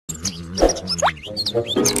We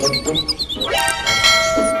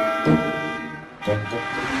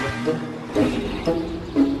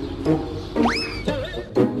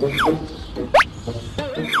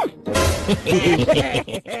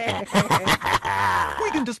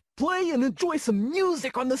can just play and enjoy some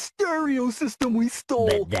music on the stereo system we stole.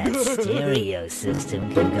 But that stereo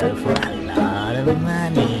system can go for a lot of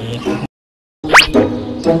money.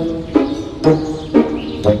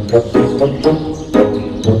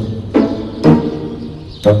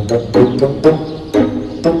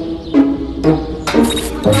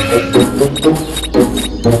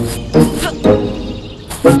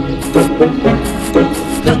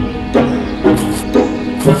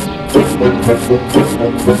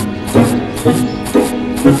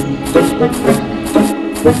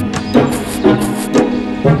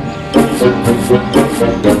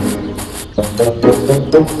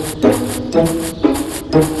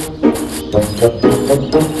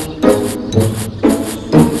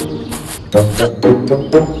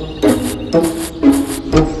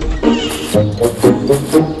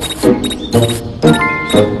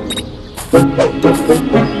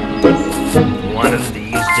 One of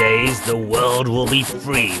these days, the world will be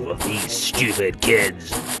free of these stupid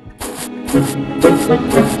kids.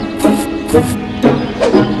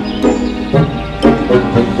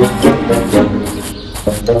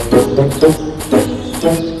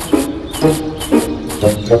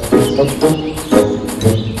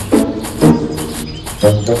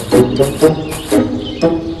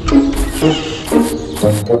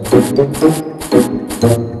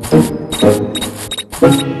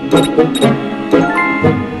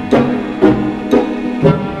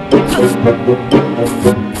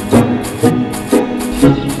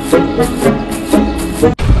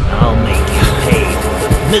 I'll make you pay for the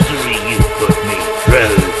misery you put me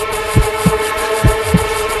through.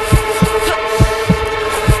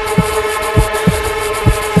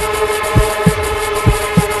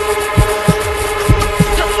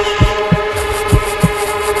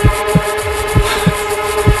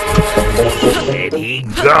 Let he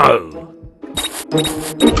go.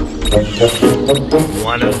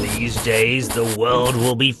 One of these days, the world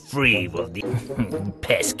will be free of the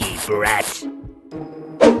pesky brat.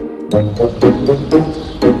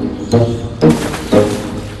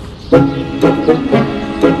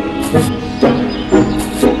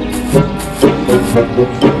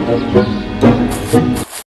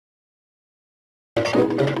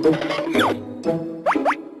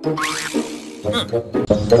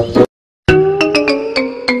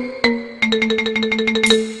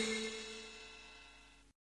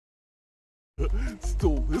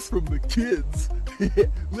 Stole this from the kids.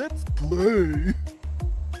 Let's play.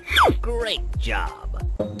 Great job.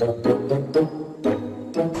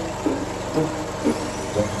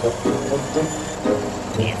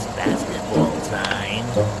 It's basketball time.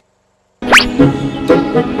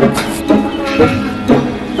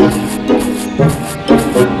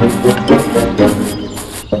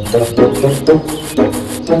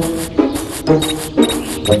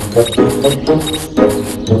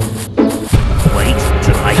 Wait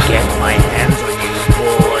till I get my hands on you,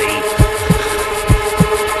 boy.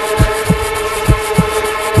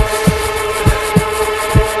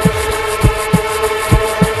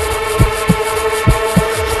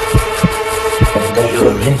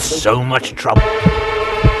 You're in so much trouble.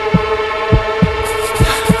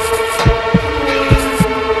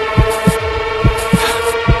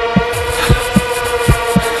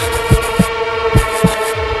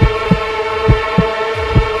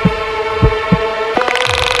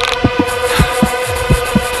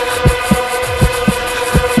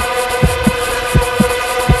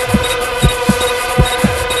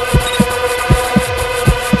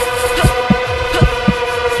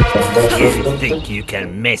 You think you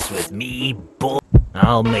can mess with me, boy?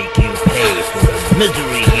 I'll make you pay for the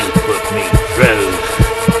misery you put me through.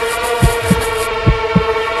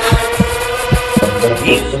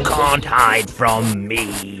 You can't hide from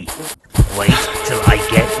me. Wait till I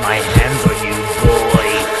get my hands on you, boy.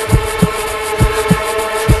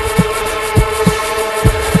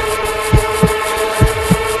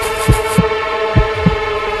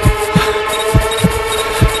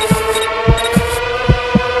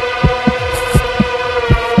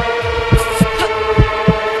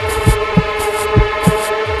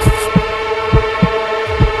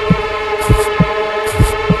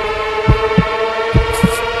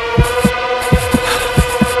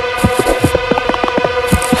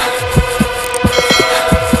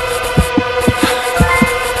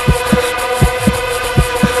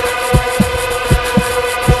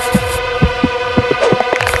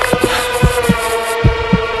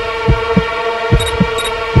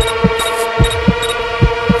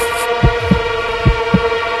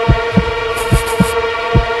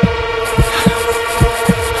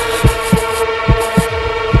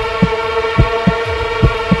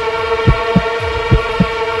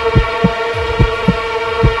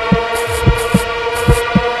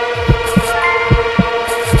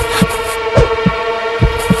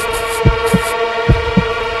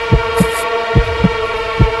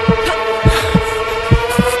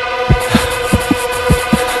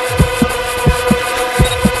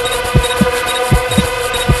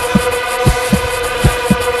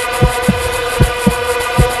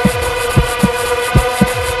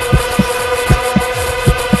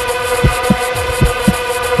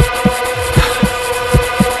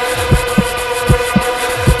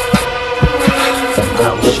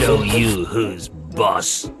 you who's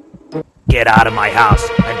boss. Get out of my house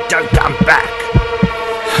and don't come back.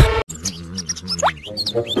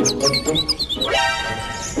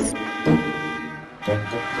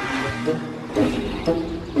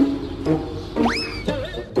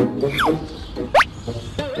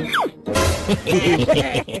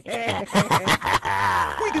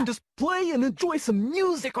 We can just play and enjoy some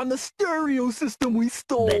music on the stereo system we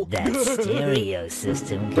stole. But that stereo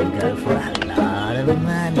system can go for a lot of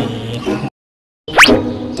money.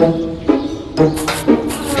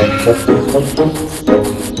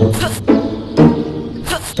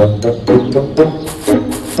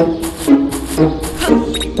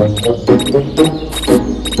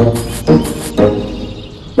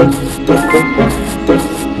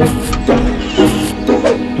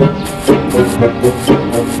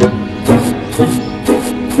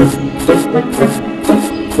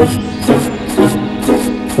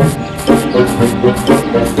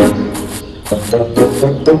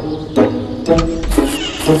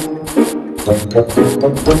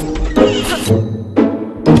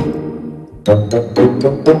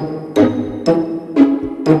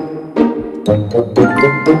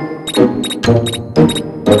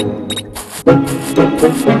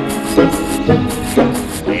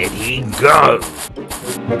 Where'd he go?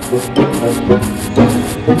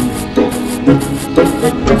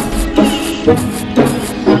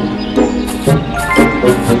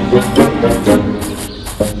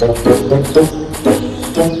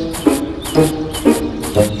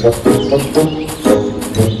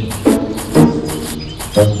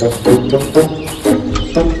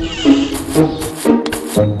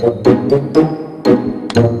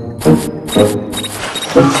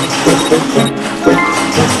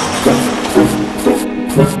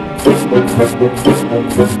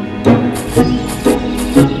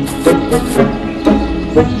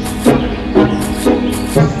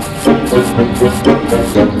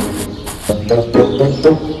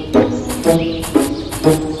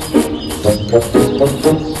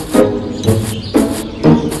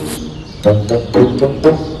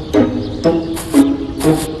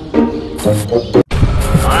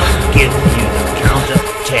 I'll give you the count of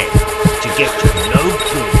 10 to get your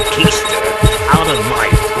no-good keister out of my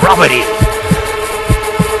property.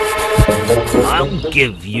 I'll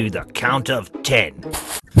give you the count of 10.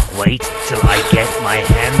 Wait till I get my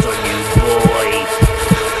hands on you, boy.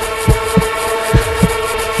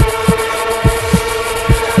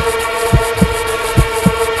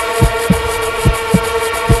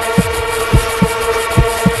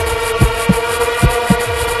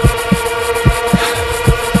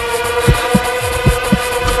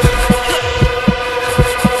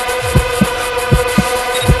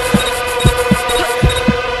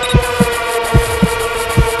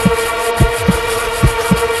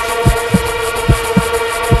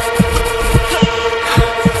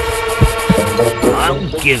 I'll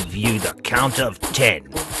give you the count of 10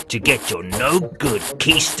 to get your no-good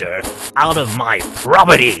keister out of my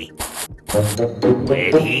property.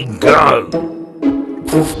 Where'd he go?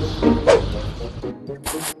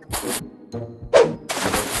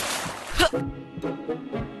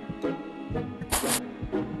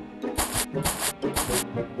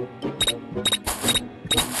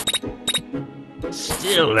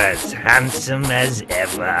 Still as handsome as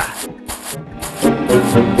ever.